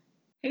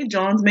Hey,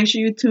 Johns, make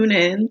sure you tune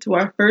in to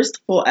our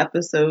first full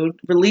episode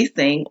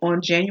releasing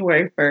on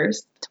January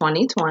 1st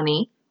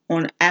 2020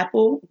 on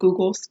Apple,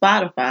 Google,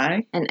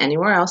 Spotify, and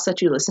anywhere else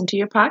that you listen to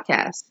your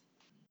podcast.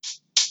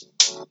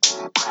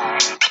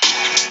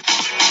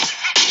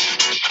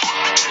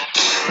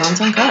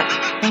 John's Uncut.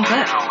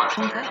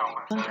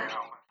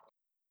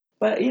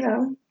 But,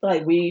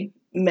 we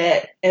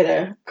met at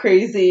a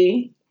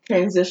crazy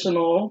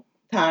transitional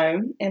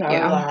time in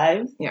our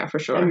lives. Yeah, for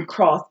sure. And we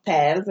crossed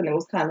paths, and it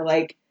was kind of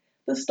like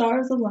the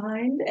stars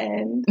aligned,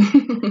 and,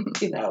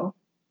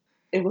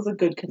 it was a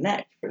good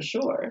connect for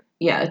sure.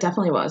 Yeah, it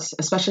definitely was,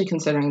 especially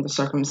considering the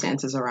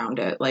circumstances around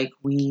it.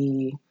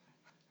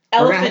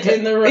 Elephant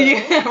in the room.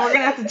 Yeah, we're gonna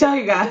have to tell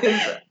you guys.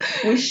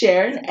 We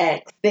share an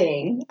ex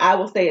thing. I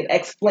will say an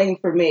ex fling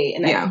for me,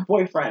 an ex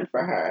boyfriend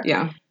for her.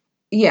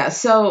 Yeah,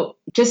 so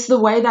just the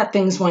way that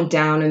things went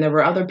down, and there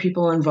were other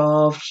people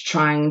involved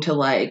trying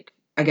to,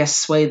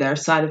 sway their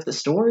side of the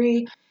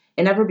story.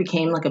 It never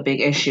became, a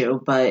big issue,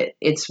 but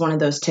it's one of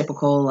those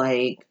typical,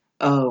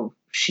 oh,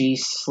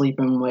 she's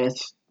sleeping with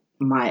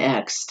my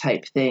ex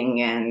type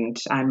thing, and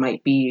I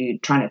might be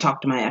trying to talk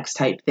to my ex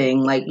type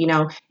thing.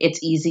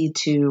 It's easy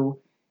to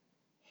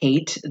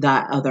hate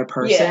that other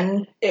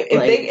person. Yeah.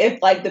 If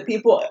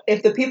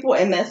the people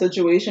in that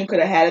situation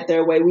could have had it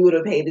their way, we would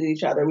have hated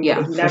each other. We would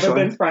have never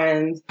been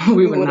friends.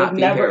 We would have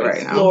never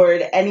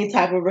explored any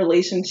type of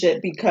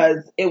relationship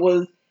because it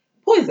was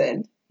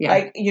poisoned.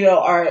 Yeah.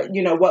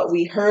 What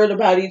we heard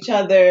about each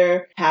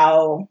other,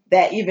 how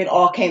that even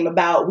all came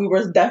about. We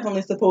were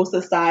definitely supposed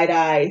to side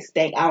eye,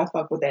 stank. I don't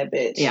fuck with that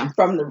bitch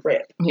from the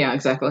rip. Yeah,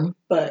 exactly.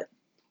 But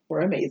we're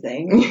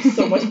amazing.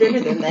 So much bigger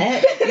than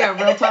that. Yeah,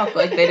 real talk.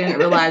 They didn't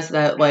realize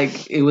that,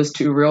 it was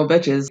two real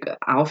bitches.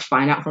 I'll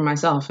find out for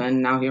myself,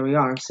 and now here we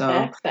are.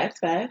 So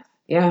Facts.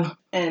 Yeah.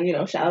 And,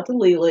 shout out to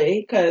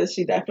Lily, because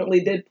she definitely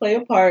did play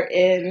a part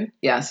in...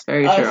 Yes,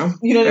 very true.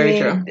 You know what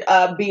very I mean?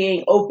 True.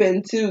 Being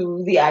open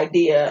to the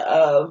idea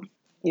of,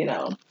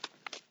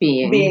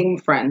 being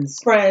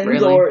friends.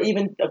 Really. Or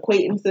even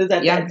acquaintances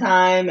at that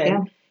time.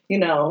 And,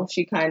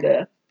 she kind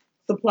of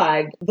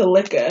supplied the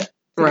liquor.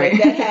 Right.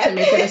 To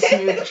make it a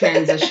smooth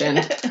transition.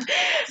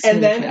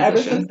 And then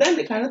ever since then,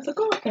 it kind of took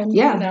off. And,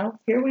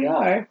 here we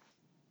are.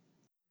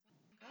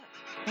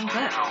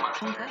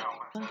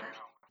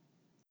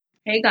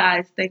 Hey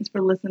guys, thanks for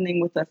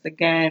listening with us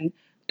again.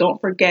 Don't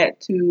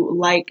forget to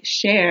like,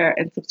 share,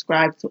 and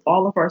subscribe to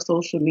all of our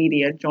social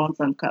media,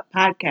 John's Uncut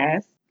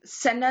Podcast.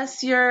 Send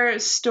us your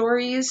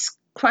stories,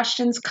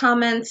 questions,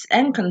 comments,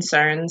 and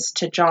concerns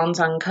to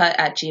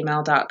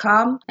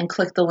johnsuncut@gmail.com and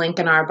click the link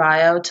in our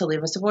bio to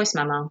leave us a voice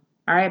memo.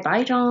 All right,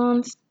 bye,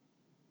 Johns.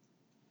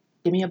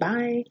 Give me a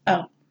bye.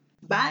 Oh,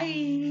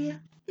 bye.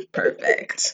 Perfect.